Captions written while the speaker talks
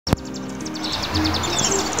These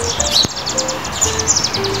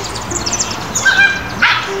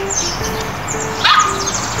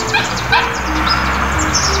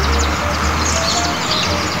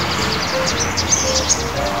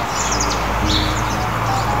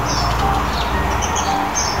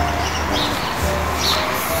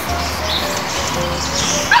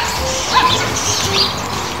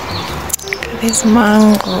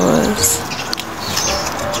mangoes,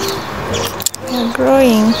 they're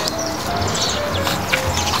growing.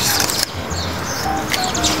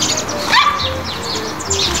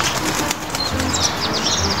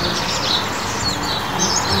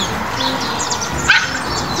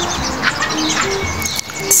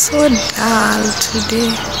 It's so dull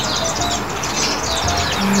today.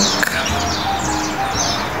 Look.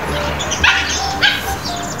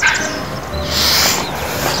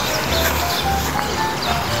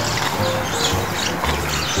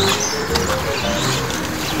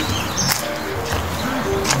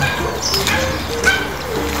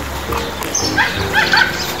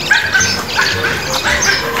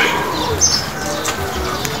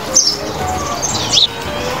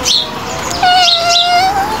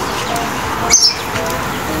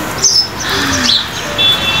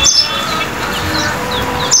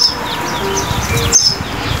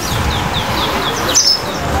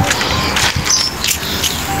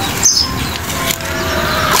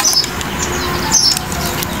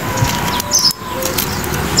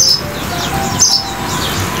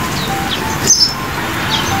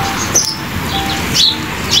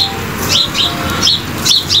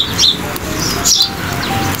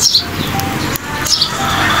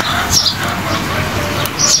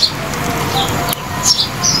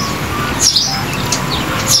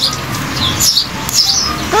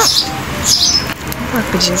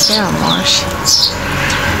 Kujizea moshi.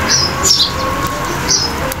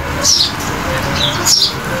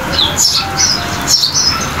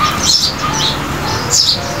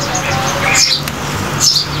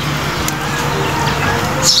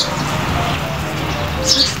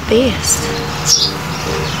 What's this?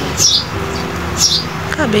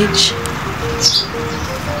 Cabbage.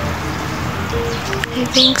 I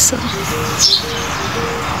think so.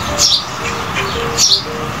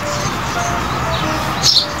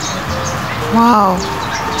 Wow,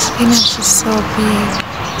 spinach is so big.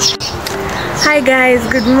 Hi guys,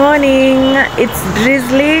 good morning. It's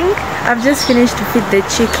drizzling. I've just finished to feed the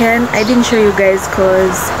chicken. I didn't show you guys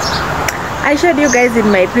because I showed you guys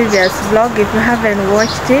in my previous vlog. If you haven't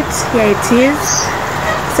watched it, here it is.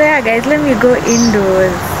 So yeah guys, let me go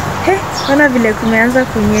indoors. Hey, ona vile kumeanza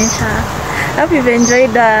kunyesha. I hope you've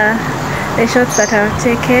enjoyed the shots that I've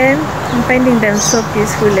taken. I'm finding them so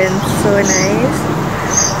peaceful and so nice.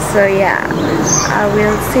 So yeah, I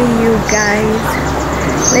will see you guys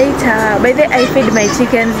later. By the way, I feed my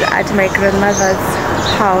chickens at my grandmother's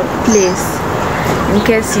place, in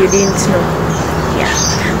case you didn't know.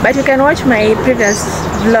 Yeah, but you can watch my previous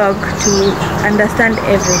vlog to understand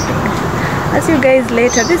everything. I'll see you guys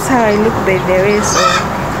later. This is how I look by the way. So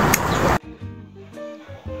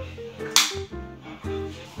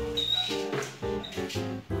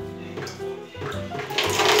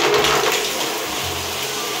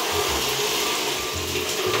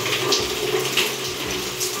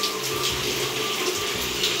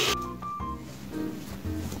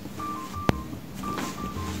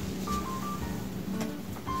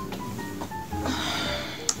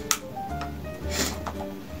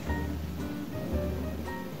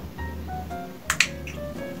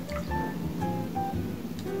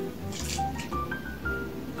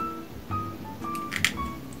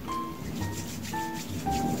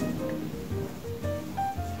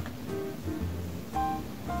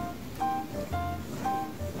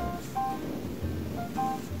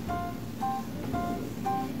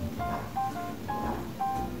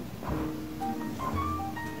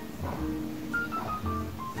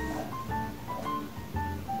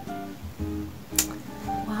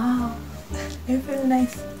I feel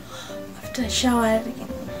nice after showering.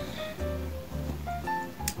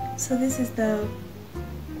 So this is the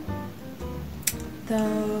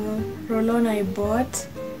roll-on I bought.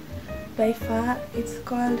 By far, it's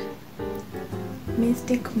called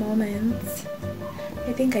Mystic Moments.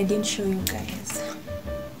 I think I didn't show you guys.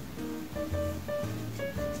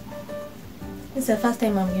 It's the first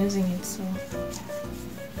time I'm using it, so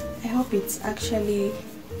I hope it's actually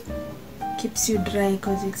keeps you dry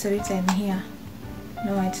because it's written here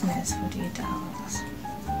no whiteness 48 hours.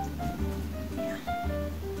 Yeah.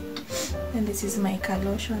 And this is my car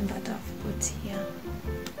lotion that I've put here.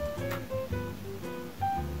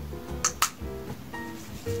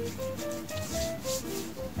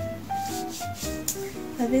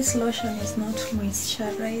 this lotion is not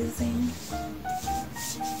moisturizing,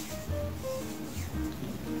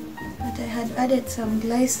 but I had added some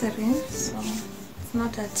glycerin, so it's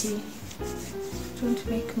not a tea. Don't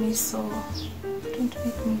make me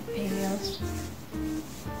pale.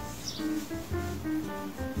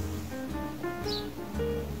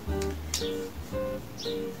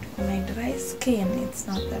 For my dry skin, it's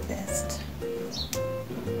not the best.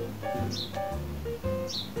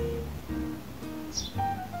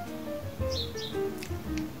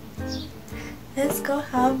 Let's go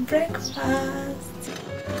have breakfast.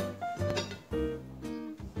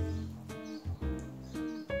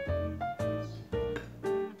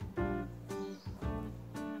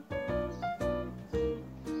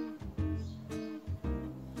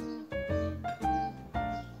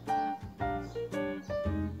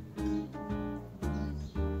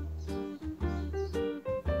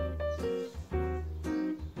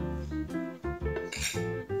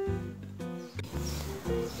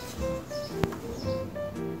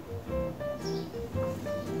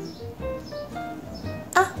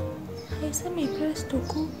 Haisemi press to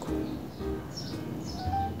cook.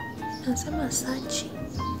 Nasema search.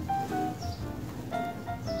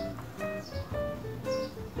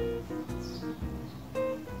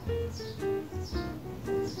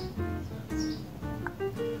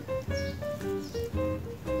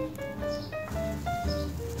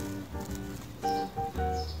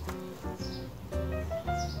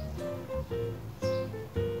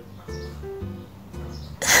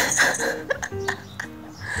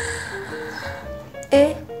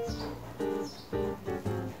 Eh?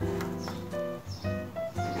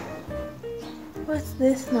 What's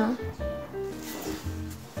this now?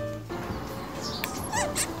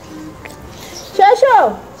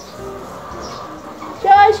 Shosho!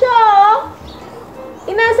 Shosho!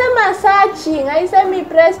 Inasema searching. Haisemi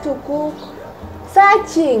press to cook.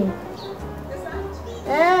 Searching.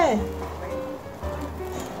 Eh.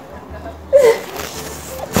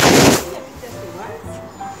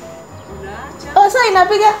 Oh, sasa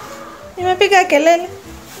imepiga kelele.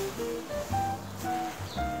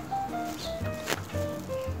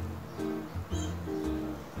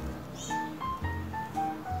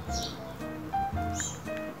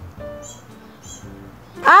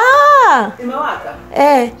 Imewaka?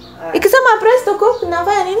 Ikisema press to cook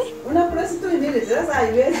unafanya nini? Una press tu nini? Sasa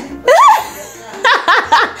haiwezi.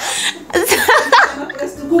 Una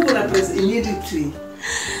press to cook, una press immediately.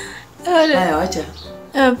 Haya, wacha.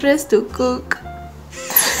 Press to cook.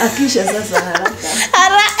 Akisha sasa haraka.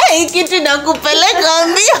 Kitu inakupeleka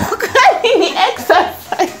mbio kwani ni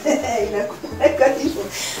exercise. Inakupeleka hivyo.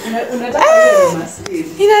 Unataka wewe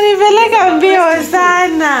maskini. Inanipeleka mbio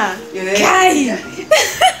sana. Kai.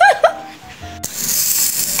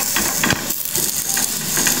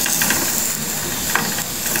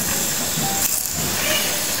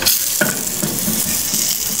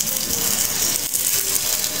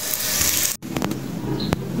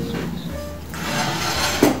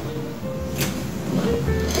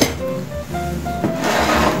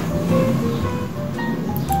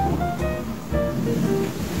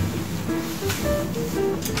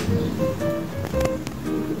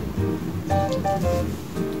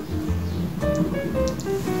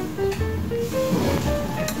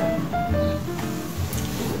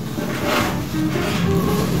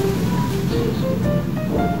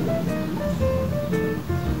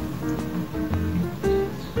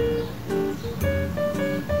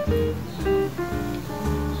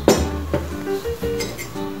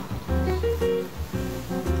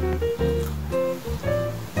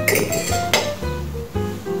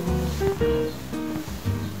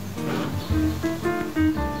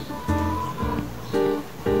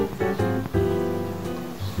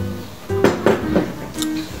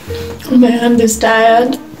 My hand is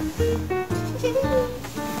tired.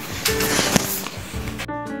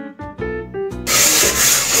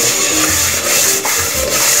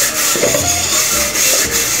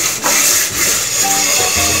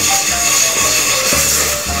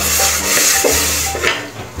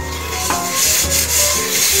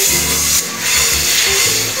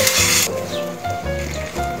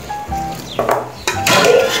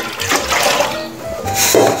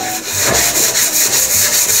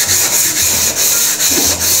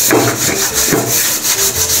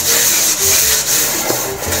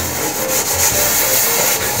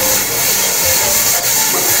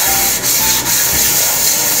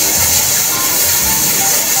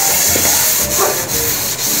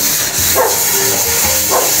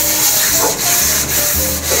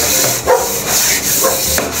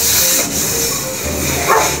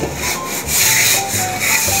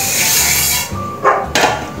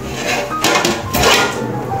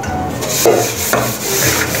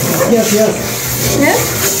 Yes. Yeah?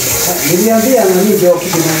 Niliambia nani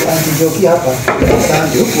joki hapa.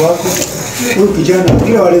 Sasa huko wako. Huyu kijana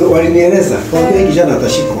kila walinieleza, kwamba kijana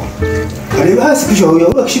atashikwa. Alibasi kisha huyo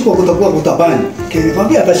akishikwa kutakuwa kutabani.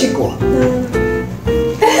 Kilikwambia atashikwa.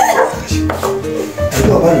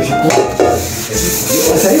 Ndio bado shikwa.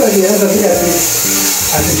 Sasa hiyo alianza bila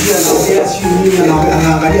atijia na shughuli na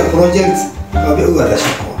anaangalia projects, kwamba huyu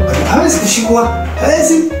atashikwa. Hawezi kushikwa.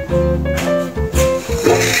 Hawezi.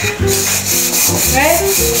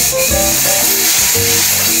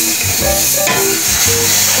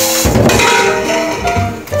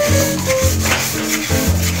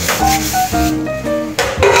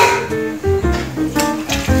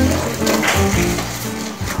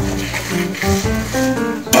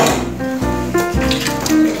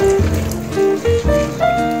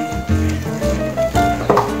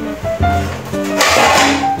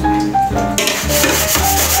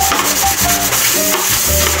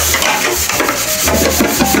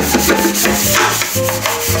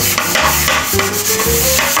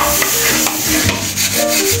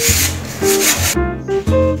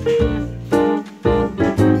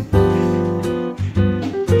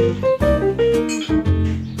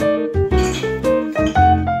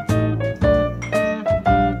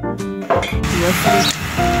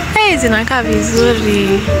 Hey, zinakaa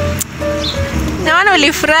vizuri. Naona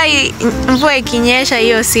ulifurahi mvua ikinyesha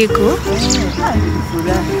hiyo siku.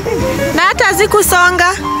 Na hata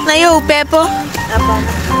zikusonga na hiyo upepo. Hapana.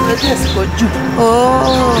 Unajua siko juu.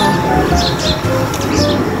 Oh.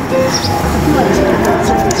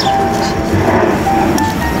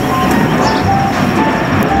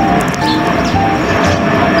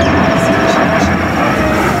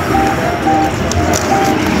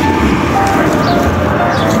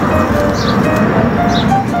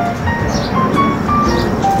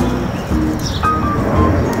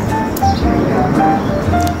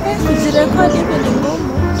 Kujirekodi hivi ni ngumu.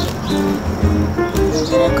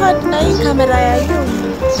 Kujirekodi na hii kamera ya juu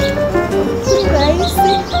si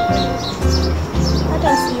rahisi.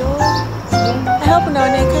 Hata sio. I hope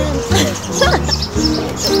naonekana.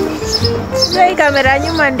 Hii kamera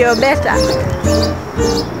nyuma ndio better.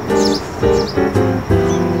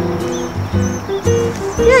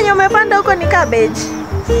 Hiyo yenye umepanda huko ni cabbage.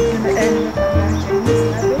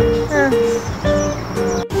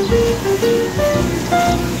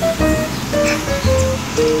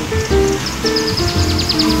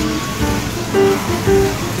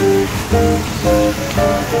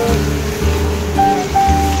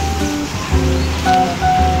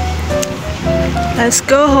 Let's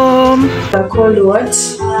go home. They're called what?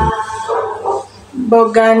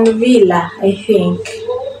 Bougainvillea, I think.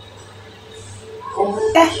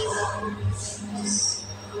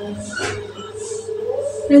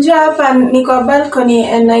 Najua hapa niko balcony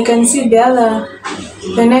and I can see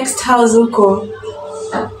the next house huko.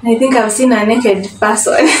 I think I've seen a naked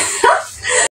person.